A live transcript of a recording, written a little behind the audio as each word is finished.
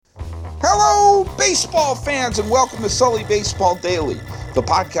Hello, baseball fans, and welcome to Sully Baseball Daily, the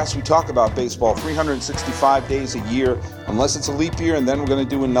podcast we talk about baseball 365 days a year, unless it's a leap year, and then we're going to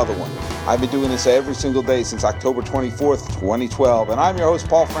do another one. I've been doing this every single day since October 24th, 2012, and I'm your host,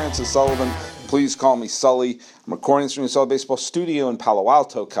 Paul Francis Sullivan. Please call me Sully. I'm recording this from the Sully Baseball studio in Palo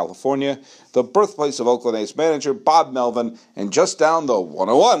Alto, California, the birthplace of Oakland A's manager Bob Melvin, and just down the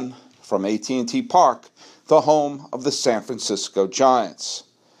 101 from AT&T Park, the home of the San Francisco Giants.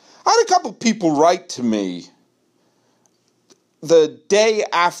 I had a couple people write to me the day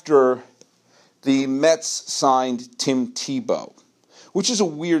after the Mets signed Tim Tebow, which is a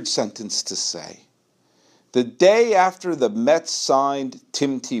weird sentence to say. The day after the Mets signed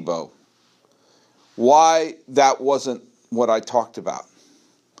Tim Tebow, why that wasn't what I talked about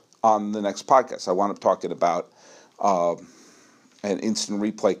on the next podcast. I wound up talking about an instant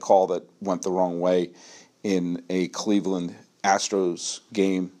replay call that went the wrong way in a Cleveland Astros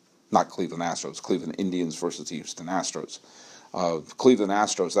game. Not Cleveland Astros, Cleveland Indians versus the Houston Astros. Cleveland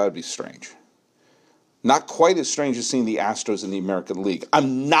Astros, that would be strange. Not quite as strange as seeing the Astros in the American League.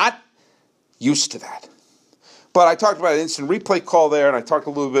 I'm not used to that. But I talked about an instant replay call there, and I talked a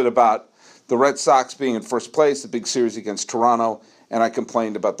little bit about the Red Sox being in first place, the big series against Toronto, and I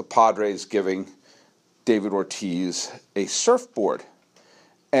complained about the Padres giving David Ortiz a surfboard.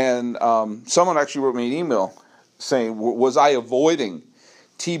 And someone actually wrote me an email saying, was I avoiding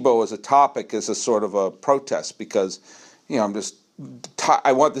Tebow as a topic as a sort of a protest because,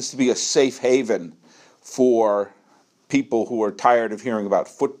 I want this to be a safe haven for people who are tired of hearing about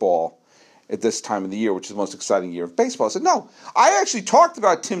football at this time of the year, which is the most exciting year of baseball. I said, no, I actually talked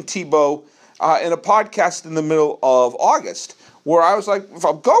about Tim Tebow in a podcast in the middle of August where I was like,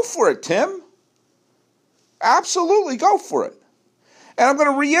 go for it, Tim. Absolutely go for it. And I'm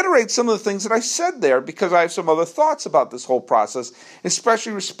going to reiterate some of the things that I said there because I have some other thoughts about this whole process,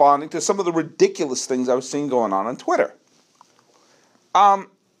 especially responding to some of the ridiculous things I was seeing going on Twitter. I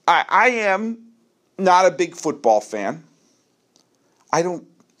am not a big football fan. I don't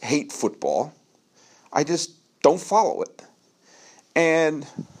hate football. I just don't follow it. And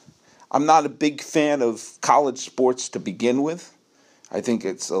I'm not a big fan of college sports to begin with. I think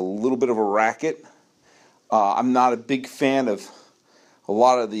it's a little bit of a racket. I'm not a big fan of a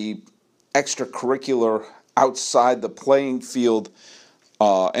lot of the extracurricular outside the playing field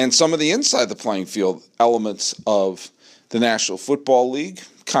and some of the inside the playing field elements of the National Football League.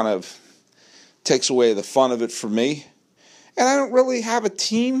 Kind of takes away the fun of it for me. And I don't really have a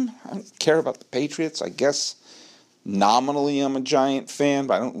team. I don't care about the Patriots. I guess nominally I'm a Giant fan,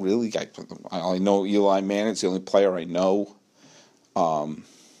 but I don't really. I only know Eli Manning's the only player I know.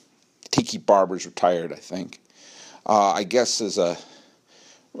 Tiki Barber's retired, I think. I guess as a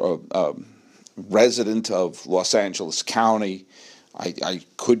resident of Los Angeles County, I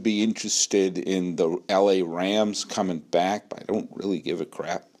could be interested in the LA Rams coming back, but I don't really give a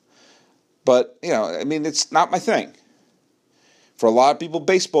crap. But, it's not my thing. For a lot of people,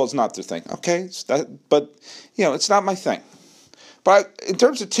 baseball is not their thing. Okay, but it's not my thing. But in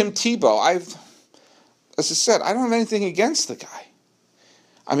terms of Tim Tebow, as I said, I don't have anything against the guy.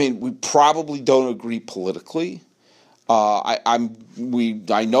 I mean, we probably don't agree politically. I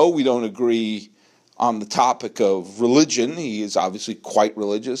know we don't agree on the topic of religion. He is obviously quite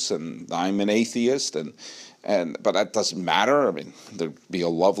religious, and I'm an atheist, but that doesn't matter. I mean, there'd be a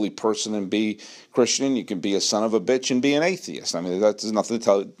lovely person and be Christian. You can be a son of a bitch and be an atheist. I mean, that's nothing to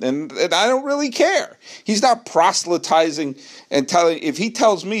tell. And I don't really care. He's not proselytizing and telling. If he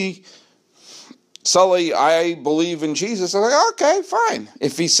tells me, Sully, I believe in Jesus, I'm like, okay, fine.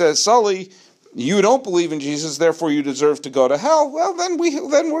 If he says, Sully, you don't believe in Jesus, therefore you deserve to go to hell, well, then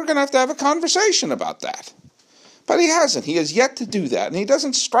we're going to have a conversation about that. But he hasn't. He has yet to do that. And he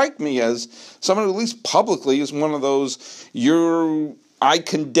doesn't strike me as someone who, at least publicly, is one of those, I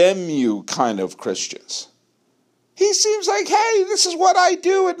condemn you kind of Christians. He seems like, hey, this is what I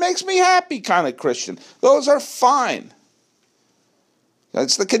do, it makes me happy kind of Christian. Those are fine.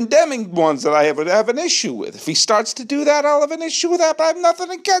 It's the condemning ones that I have an issue with. If he starts to do that, I'll have an issue with that, but I have nothing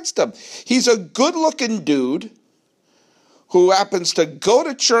against him. He's a good-looking dude who happens to go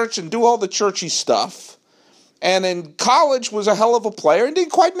to church and do all the churchy stuff, and in college was a hell of a player and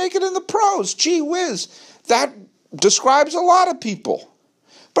didn't quite make it in the pros. Gee whiz, that describes a lot of people.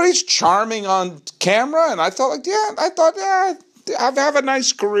 But he's charming on camera, and I thought, have a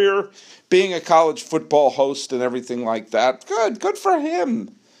nice career being a college football host and everything like that. Good for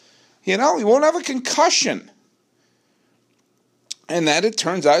him. He won't have a concussion. And then it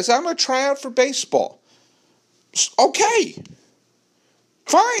turns out, I'm going to try out for baseball. Okay,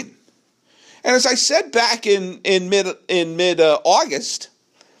 fine. And as I said back in mid August,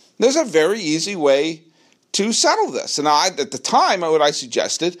 There's a very easy way to settle this. And at the time, what I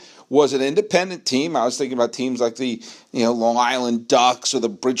suggested was an independent team. I was thinking about teams like the Long Island Ducks or the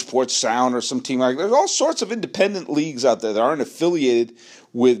Bridgeport Sound or some team like that. There's all sorts of independent leagues out there that aren't affiliated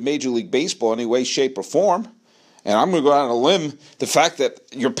with Major League Baseball in any way, shape, or form. And I'm going to go out on a limb. The fact that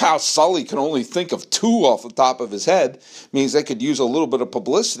your pal Sully can only think of 2 off the top of his head means they could use a little bit of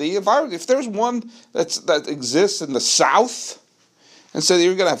publicity. If there's one that exists in the South, and so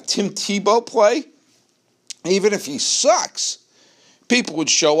you're going to have Tim Tebow play, even if he sucks, people would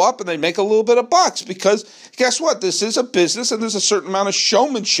show up and they'd make a little bit of bucks because guess what? This is a business and there's a certain amount of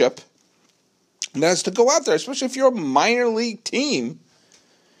showmanship that has to go out there, especially if you're a minor league team.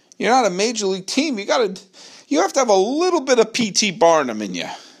 You're not a major league team. You have to have a little bit of P.T. Barnum in you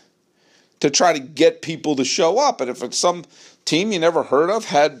to try to get people to show up. And if it's some team you never heard of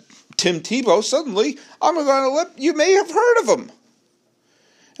had Tim Tebow, suddenly you may have heard of him.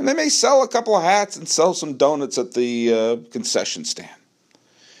 And they may sell a couple of hats and sell some donuts at the concession stand.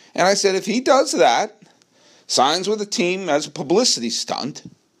 And I said, if he does that, signs with a team as a publicity stunt,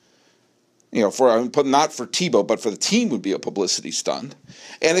 not for Tebow, but for the team would be a publicity stunt.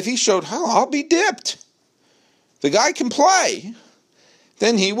 And if he showed, I'll be dipped. The guy can play.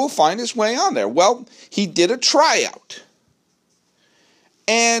 Then he will find his way on there. Well, he did a tryout.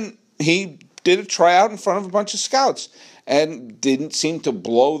 And he did a tryout in front of a bunch of scouts. And didn't seem to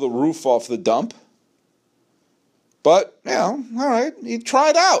blow the roof off the dump. But, all right, he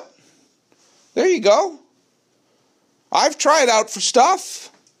tried out. There you go. I've tried out for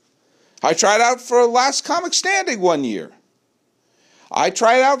stuff. I tried out for Last Comic Standing one year. I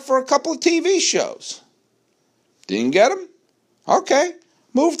tried out for a couple of TV shows. Didn't get them? Okay,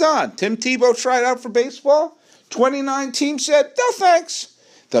 moved on. Tim Tebow tried out for baseball. 29 teams said, no thanks.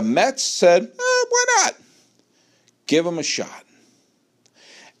 The Mets said, why not? Give him a shot.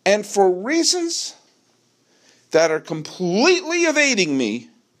 And for reasons that are completely evading me,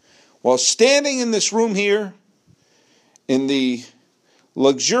 while standing in this room here in the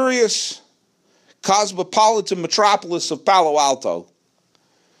luxurious cosmopolitan metropolis of Palo Alto,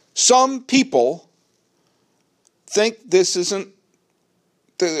 some people think this are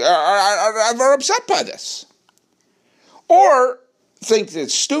upset by this. Or think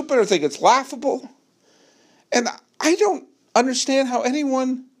it's stupid or think it's laughable. And I don't understand how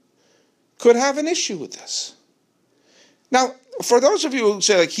anyone could have an issue with this. Now, for those of you who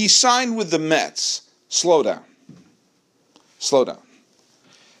say, he signed with the Mets, slow down. Slow down.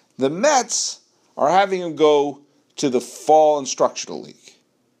 The Mets are having him go to the Fall Instructional League.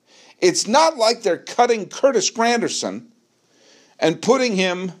 It's not like they're cutting Curtis Granderson and putting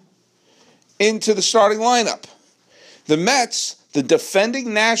him into the starting lineup. The Mets, the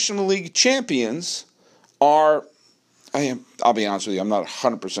defending National League champions, I'll be honest with you, I'm not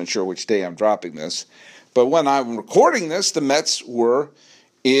 100% sure which day I'm dropping this, but when I'm recording this, the Mets were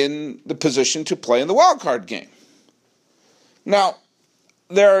in the position to play in the wild card game. Now,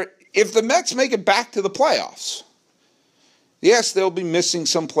 if the Mets make it back to the playoffs, yes, they'll be missing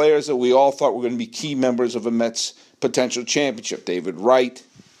some players that we all thought were going to be key members of a Mets potential championship. David Wright,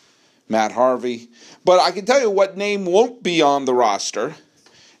 Matt Harvey. But I can tell you what name won't be on the roster.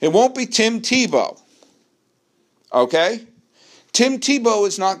 It won't be Tim Tebow. Okay? Tim Tebow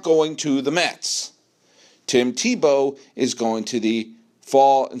is not going to the Mets. Tim Tebow is going to the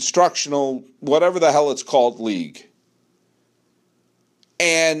Fall Instructional, whatever the hell it's called, league.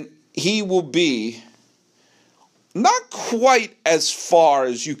 And he will be not quite as far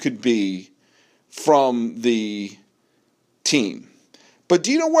as you could be from the team. But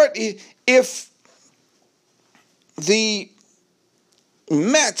do you know what? If the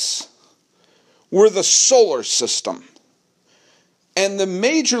Mets were the solar system and the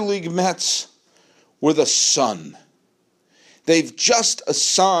Major League Mets were the sun, they've just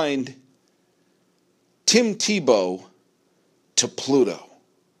assigned Tim Tebow to Pluto.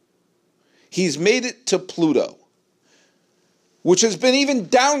 He's made it to Pluto, which has been even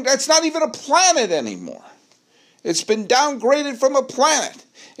down. That's not even a planet anymore. It's been downgraded from a planet.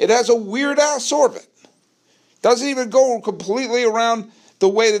 It has a weird-ass orbit. Doesn't even go completely around the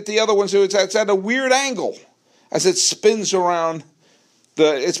way that the other ones do. It's at a weird angle as it spins around.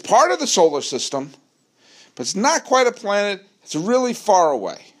 It's part of the solar system, but it's not quite a planet. It's really far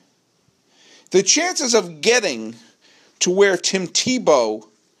away. The chances of getting to where Tim Tebow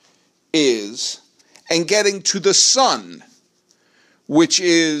is and getting to the sun, which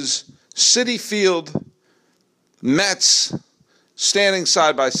is Citi Field, Mets standing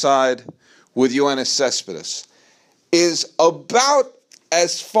side by side with Yoenis Cespedes, is about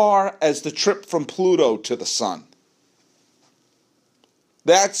as far as the trip from Pluto to the sun.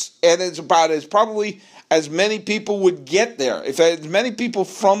 And it's about as probably as many people would get there. If as many people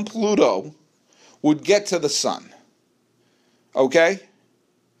from Pluto would get to the sun. Okay?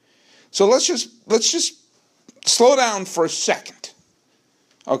 So let's just slow down for a second.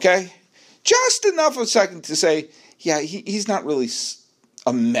 Okay? Just enough of a second to say, yeah, he's not really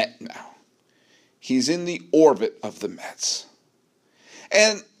a Met now. He's in the orbit of the Mets.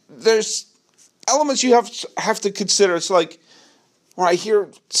 And there's elements you have to consider. It's like, when I hear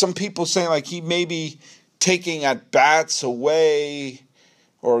some people saying like he may be taking at bats away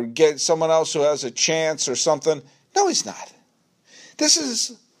or get someone else who has a chance or something. No, he's not. This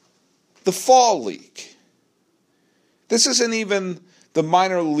is the fall league. This isn't even the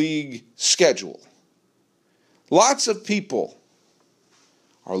minor league schedule. Lots of people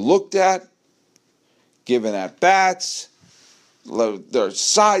are looked at, given at bats. There's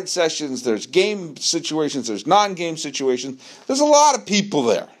side sessions, there's game situations, there's non-game situations. There's a lot of people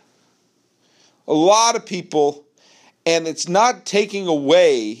there. A lot of people, and it's not taking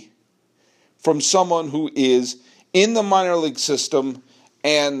away from someone who is in the minor league system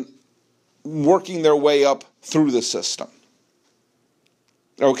and working their way up through the system.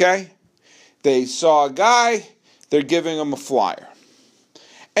 Okay? They saw a guy, they're giving him a flyer.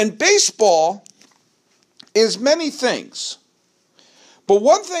 And baseball is many things. But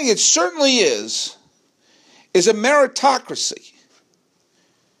one thing it certainly is a meritocracy.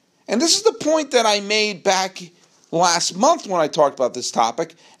 And this is the point that I made back last month when I talked about this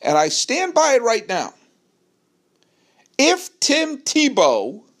topic, and I stand by it right now. If Tim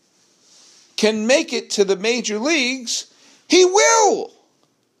Tebow can make it to the major leagues, he will.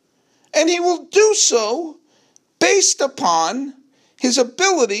 And he will do so based upon his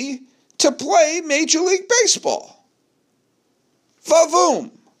ability to play Major League Baseball.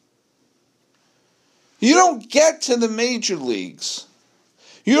 Vavoom. You don't get to the major leagues.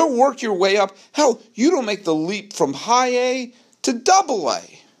 You don't work your way up. Hell, you don't make the leap from high A to double A.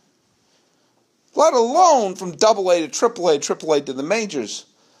 Let alone from double A to triple A, triple A to the majors.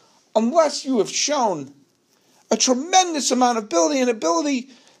 Unless you have shown a tremendous amount of ability and ability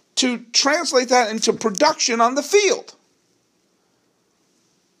to translate that into production on the field.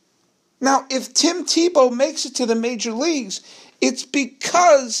 Now, if Tim Tebow makes it to the major leagues, it's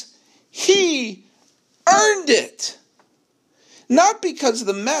because he earned it. Not because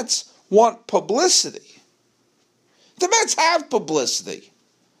the Mets want publicity. The Mets have publicity.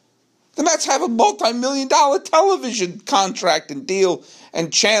 The Mets have a multi-million-dollar television contract and deal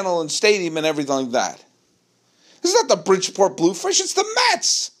and channel and stadium and everything like that. This is not the Bridgeport Bluefish, it's the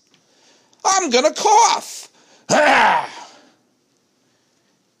Mets. I'm going to cough.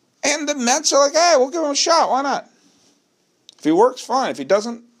 And the Mets are like, hey, we'll give him a shot. Why not? If he works, fine. If he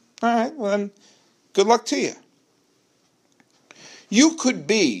doesn't, all right, well then, good luck to you. You could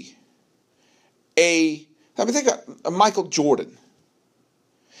be think of Michael Jordan.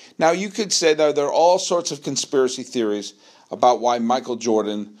 Now, you could say that there are all sorts of conspiracy theories about why Michael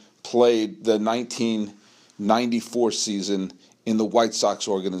Jordan played the 1994 season in the White Sox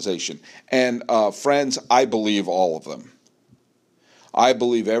organization. And friends, I believe all of them. I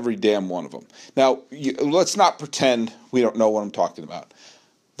believe every damn one of them. Now, let's not pretend we don't know what I'm talking about.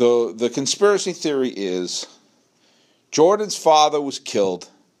 The conspiracy theory is Jordan's father was killed,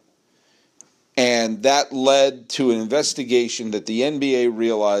 and that led to an investigation that the NBA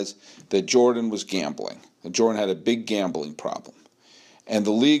realized that Jordan was gambling. That Jordan had a big gambling problem. And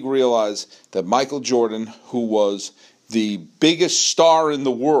the league realized that Michael Jordan, who was the biggest star in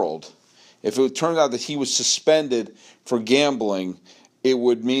the world, if it turned out that he was suspended for gambling, it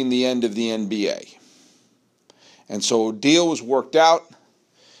would mean the end of the NBA. And so a deal was worked out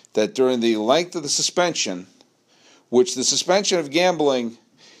that during the length of the suspension, which the suspension of gambling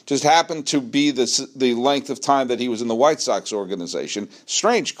just happened to be the length of time that he was in the White Sox organization,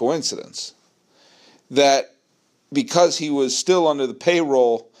 strange coincidence, that because he was still under the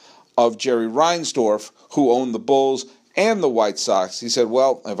payroll of Jerry Reinsdorf, who owned the Bulls and the White Sox, he said,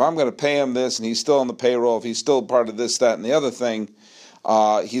 well, if I'm going to pay him this and he's still on the payroll, if he's still part of this, that, and the other thing,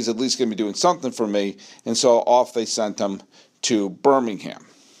 he's at least going to be doing something for me. And so off they sent him to Birmingham.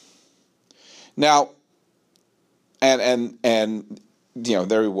 Now, and you know,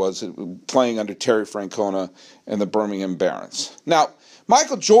 there he was playing under Terry Francona and the Birmingham Barons. Now,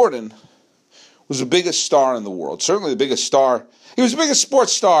 Michael Jordan was the biggest star in the world, certainly the biggest star. He was the biggest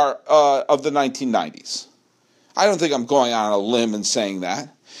sports star of the 1990s. I don't think I'm going on a limb and saying that.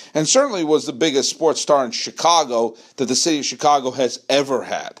 And certainly was the biggest sports star in Chicago that the city of Chicago has ever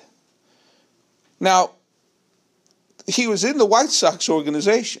had. Now, he was in the White Sox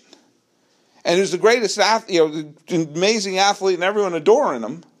organization. and who's the greatest athlete, the amazing athlete, and everyone adoring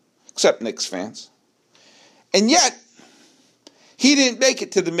him, except Knicks fans. And yet, he didn't make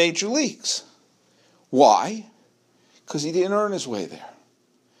it to the major leagues. Why? Because he didn't earn his way there.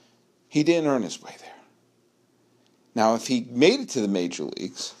 He didn't earn his way there. Now, if he made it to the major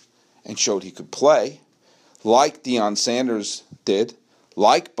leagues and showed he could play, like Deion Sanders did,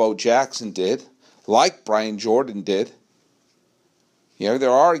 like Bo Jackson did, like Brian Jordan did,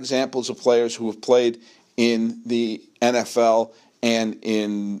 there are examples of players who have played in the NFL and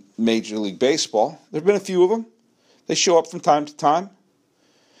in Major League Baseball. There have been a few of them. They show up from time to time.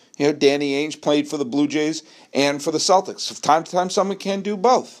 Danny Ainge played for the Blue Jays and for the Celtics. From time to time, someone can do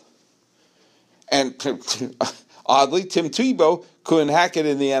both. And oddly, Tim Tebow couldn't hack it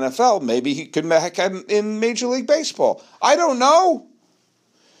in the NFL. Maybe he couldn't hack it in Major League Baseball. I don't know.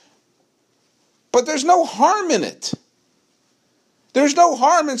 But there's no harm in it. There's no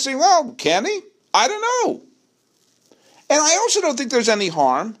harm in saying, well, can he? I don't know. And I also don't think there's any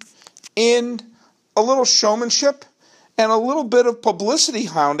harm in a little showmanship and a little bit of publicity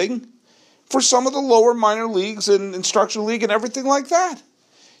hounding for some of the lower minor leagues and instructional league and everything like that.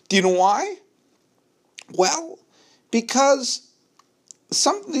 Do you know why? Well, because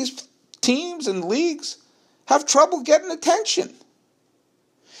some of these teams and leagues have trouble getting attention.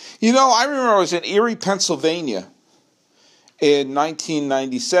 I remember I was in Erie, Pennsylvania in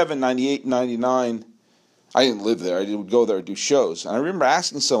 1997, 98, 99. I didn't live there. I would go there and do shows. And I remember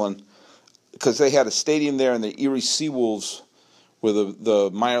asking someone, because they had a stadium there and the Erie Seawolves were the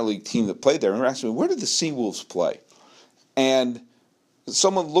minor league team that played there. I remember asking me, where did the Seawolves play? And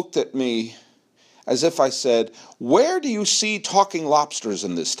someone looked at me as if I said, where do you see talking lobsters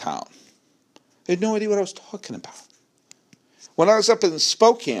in this town? They had no idea what I was talking about. When I was up in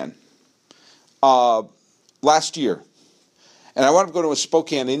Spokane last year, and I wanted to go to a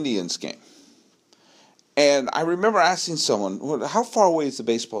Spokane Indians game, and I remember asking someone, how far away is the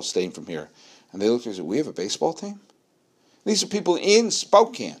baseball stadium from here? And they looked at me and said, we have a baseball team? These are people in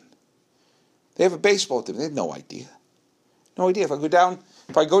Spokane. They have a baseball team. They have no idea. No idea. If I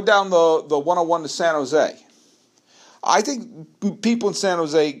go down the 101 to San Jose, I think people in San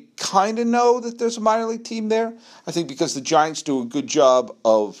Jose kind of know that there's a minor league team there. I think because the Giants do a good job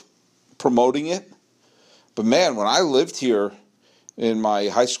of promoting it. But man, when I lived here in my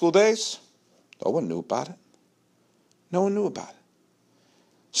high school days, no one knew about it. No one knew about it.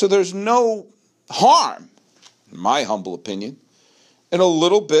 So there's no harm, in my humble opinion, in a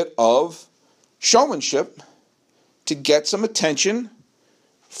little bit of showmanship to get some attention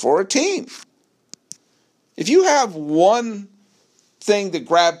for a team. If you have one thing to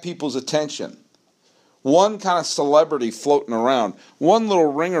grab people's attention, one kind of celebrity floating around, one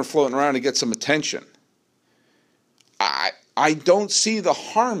little ringer floating around to get some attention, I don't see the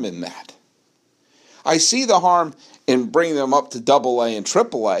harm in that. I see the harm in bringing them up to AA and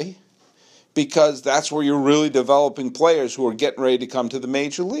AAA because that's where you're really developing players who are getting ready to come to the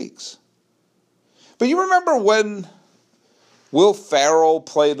major leagues. But you remember when Will Ferrell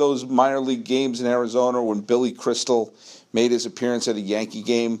played those minor league games in Arizona, when Billy Crystal made his appearance at a Yankee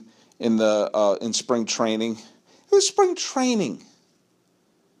game in spring training? It was spring training.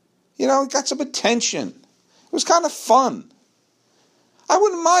 It got some attention. It was kind of fun. I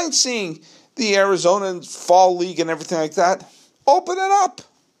wouldn't mind seeing the Arizona Fall League and everything like that. Open it up.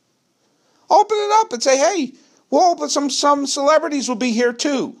 Open it up and say, hey, but some celebrities will be here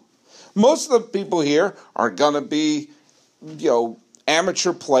too. Most of the people here are going to be,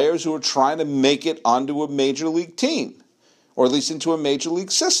 amateur players who are trying to make it onto a major league team, or at least into a major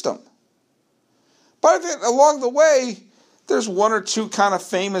league system. But if along the way, there's one or two kind of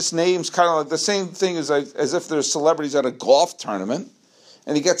famous names, kind of like the same thing as if there's celebrities at a golf tournament,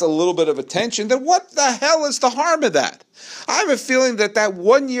 and he gets a little bit of attention, then what the hell is the harm of that? I have a feeling that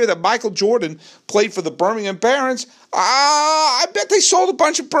 1 year that Michael Jordan played for the Birmingham Barons, I bet they sold a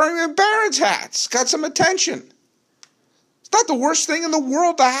bunch of Birmingham Barons hats, got some attention. It's not the worst thing in the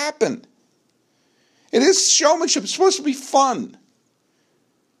world to happen. It is showmanship. It's supposed to be fun.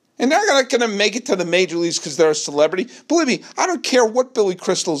 And they're not going to make it to the major leagues because they're a celebrity. Believe me, I don't care what Billy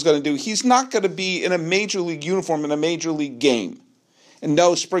Crystal is going to do. He's not going to be in a major league uniform in a major league game. And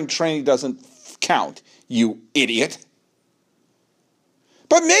no, spring training doesn't count, you idiot.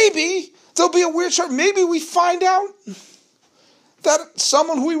 But maybe there'll be a weird start. Maybe we find out that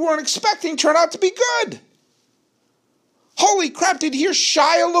someone who we weren't expecting turned out to be good. Holy crap, did you hear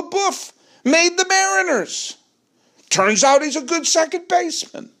Shia LaBeouf made the Mariners? Turns out he's a good second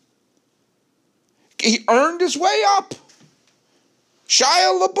baseman. He earned his way up.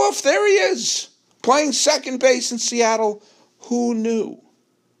 Shia LaBeouf, there he is, playing second base in Seattle. Who knew?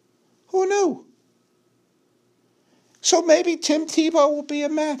 Who knew? So maybe Tim Tebow will be a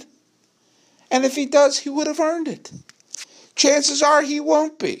Met. And if he does, he would have earned it. Chances are he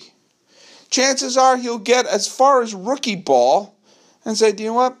won't be. Chances are he'll get as far as rookie ball and say, you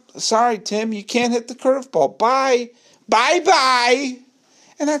know what? Sorry, Tim, you can't hit the curveball. Bye. Bye-bye.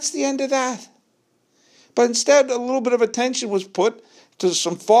 And that's the end of that. But instead, a little bit of attention was put to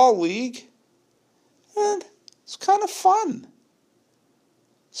some fall league. And it's kind of fun.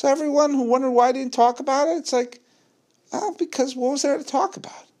 So everyone who wondered why I didn't talk about it, it's like, because what was there to talk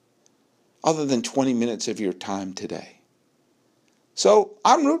about? Other than 20 minutes of your time today. So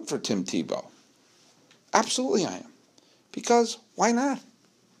I'm rooting for Tim Tebow. Absolutely I am. Because why not?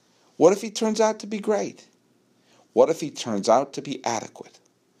 What if he turns out to be great? What if he turns out to be adequate?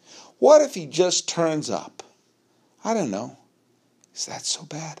 What if he just turns up? I don't know. Is that so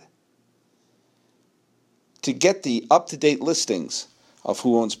bad? To get the up-to-date listings of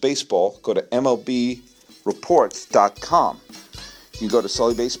Who Owns Baseball, go to MLBreports.com. You can go to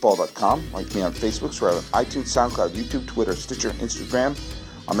sullybaseball.com, like me on Facebook, so we're on iTunes, SoundCloud, YouTube, Twitter, Stitcher, Instagram.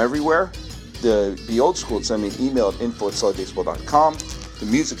 I'm everywhere. Be old school and send me an email at info@sullybaseball.com. The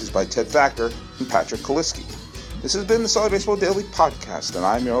music is by Ted Thacker and Patrick Kaliski. This has been the Sully Baseball Daily Podcast, and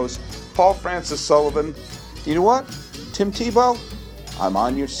I'm your host, Paul Francis Sullivan. You know what? Tim Tebow, I'm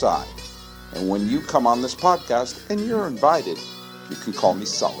on your side. And when you come on this podcast, and you're invited, you can call me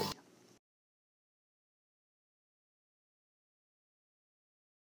Sully.